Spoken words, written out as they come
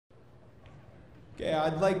Okay,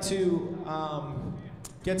 I'd like to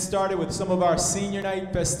get started with some of our senior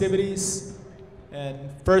night festivities. And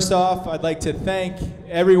first off, I'd like to thank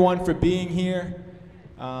everyone for being here.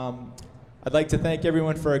 I'd like to thank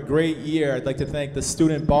everyone for a great year. I'd like to thank the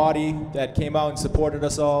student body that came out and supported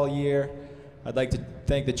us all year. I'd like to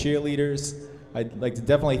thank the cheerleaders. I'd like to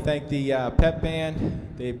definitely thank the pep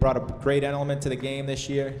band. They brought a great element to the game this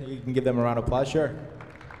year. You can give them a round of applause, sure.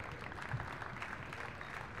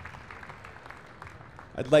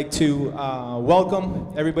 I'd like to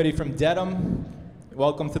welcome everybody from Dedham.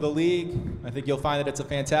 Welcome to the league. I think you'll find that it's a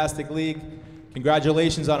fantastic league.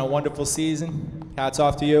 Congratulations on a wonderful season. Hats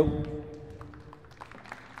off to you.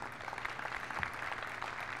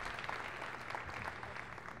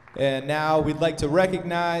 And now we'd like to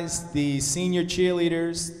recognize the senior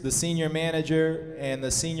cheerleaders, the senior manager, and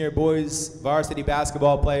the senior boys varsity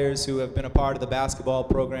basketball players who have been a part of the basketball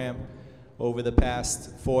program over the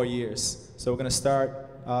past 4 years. So we're going to start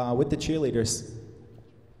with the cheerleaders.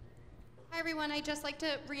 Hi everyone, I'd just like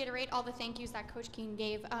to reiterate all the thank yous that Coach Keene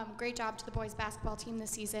gave. Great job to the boys basketball team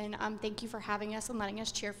this season. Thank you for having us and letting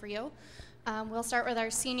us cheer for you. We'll start with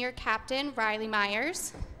our senior captain, Riley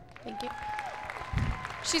Myers. Thank you.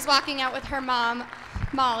 She's walking out with her mom,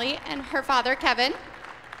 Molly, and her father, Kevin.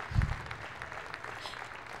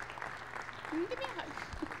 Give me a hug.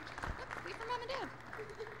 Wait for mom and dad.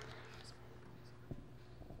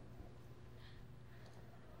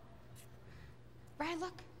 Riley,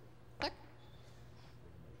 look. Look.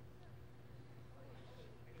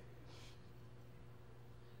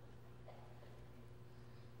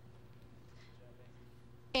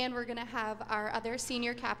 And we're going to have our other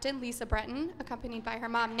senior captain, Lisa Breton, accompanied by her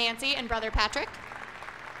mom, Nancy, and brother, Patrick.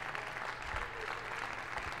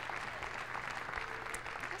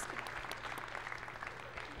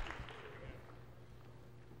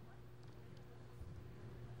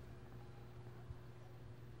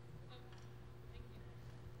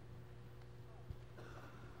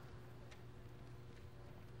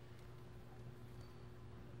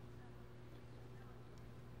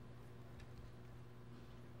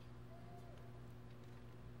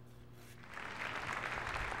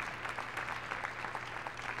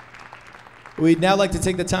 We'd now like to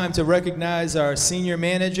take the time to recognize our senior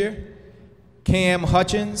manager, Cam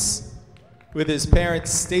Hutchins, with his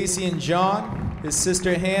parents Stacy and John, his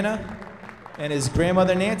sister Hannah, and his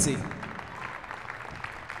grandmother Nancy.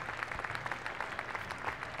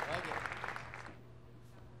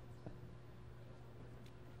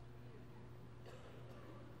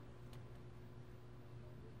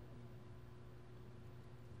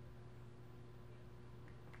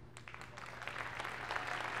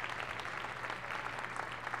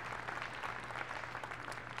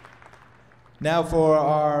 Now for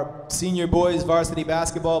our senior boys varsity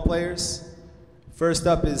basketball players. First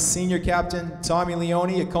up is senior captain Tommy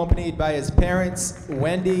Leone, accompanied by his parents,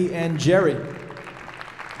 Wendy and Jerry.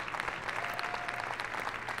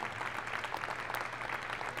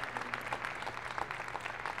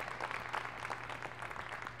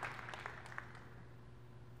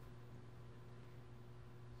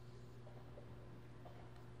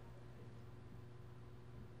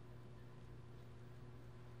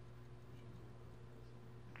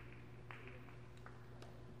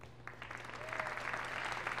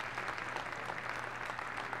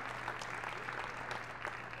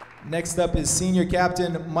 Next up is senior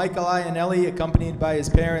captain Michael Ionelli, accompanied by his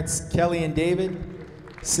parents Kelly and David,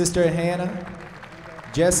 sister Hannah,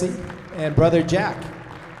 Jesse, and brother Jack.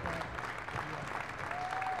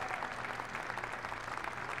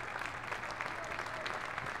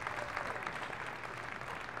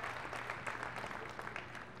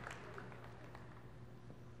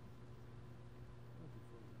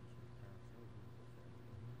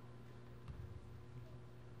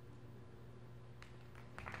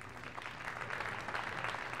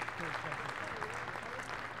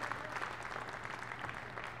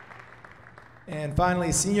 And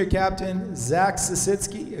finally, senior captain Zach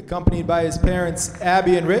Sasitsky, accompanied by his parents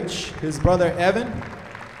Abby and Rich, his brother Evan,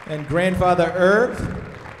 and grandfather Irv.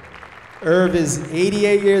 Irv is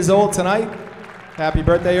 88 years old tonight. Happy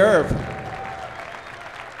birthday, Irv.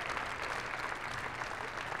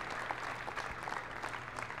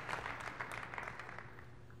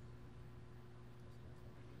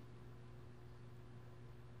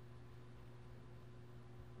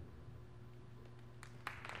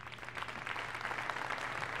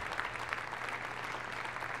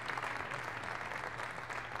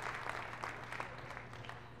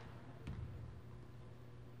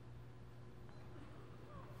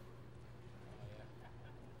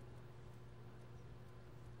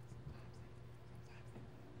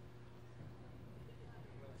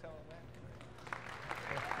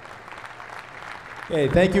 Okay,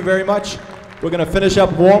 thank you very much. We're going to finish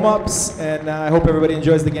up warm-ups, and I hope everybody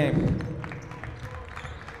enjoys the game.